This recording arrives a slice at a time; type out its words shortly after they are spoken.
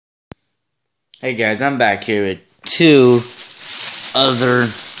Hey guys, I'm back here with two other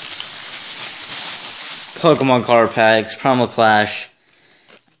Pokemon card packs, Primal Clash.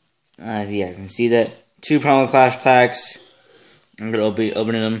 If you guys can see that. Two Primal Clash packs. I'm going to be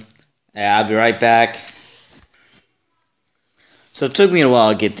opening them. I'll be right back. So it took me a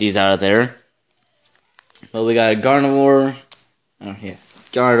while to get these out of there. But we got a Gardevoir,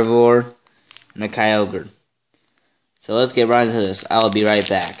 Gardevoir, and a Kyogre. So let's get right into this. I'll be right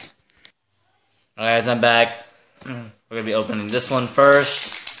back. Alright guys, I'm back. We're going to be opening this one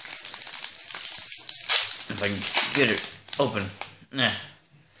first. If I can get it open.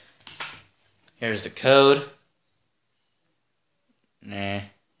 Here's the code.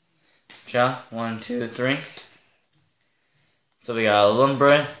 Cha, 1, 2, 3. So we got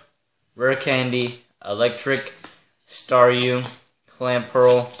Lumbra, Rare Candy, Electric, Staryu,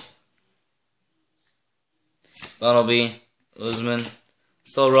 Clamperl, Bunnelby, Luzman,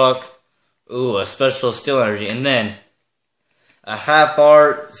 Solrock, a special Steel Energy, and then a half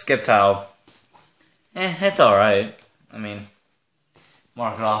art Skiptile. It's alright. I mean,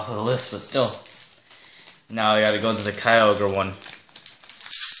 mark it off of the list, but still. Now I gotta go to the Kyogre one.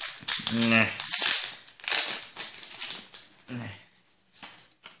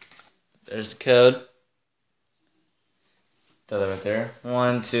 There's the code. Throw that right there.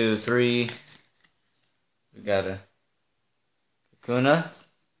 1, 2, 3. We got a Kakuna,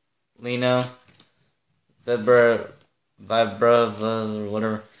 Lino, Vibra,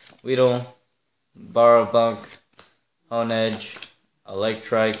 whatever, Weedle, Barabunk, Honedge,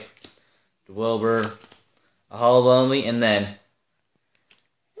 Electrike, Dwelber, a Hollow Bunnelby, and then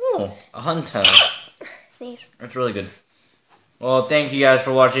a Hunter. That's really good. Well, thank you guys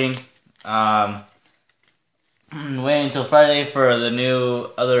for watching. Wait until Friday for the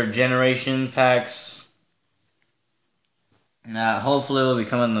new other generation packs. Hopefully it will be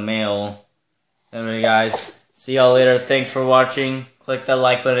coming in the mail. Anyway guys, see y'all later. Thanks for watching. Click that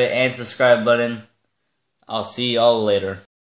like button and subscribe button. I'll see y'all later.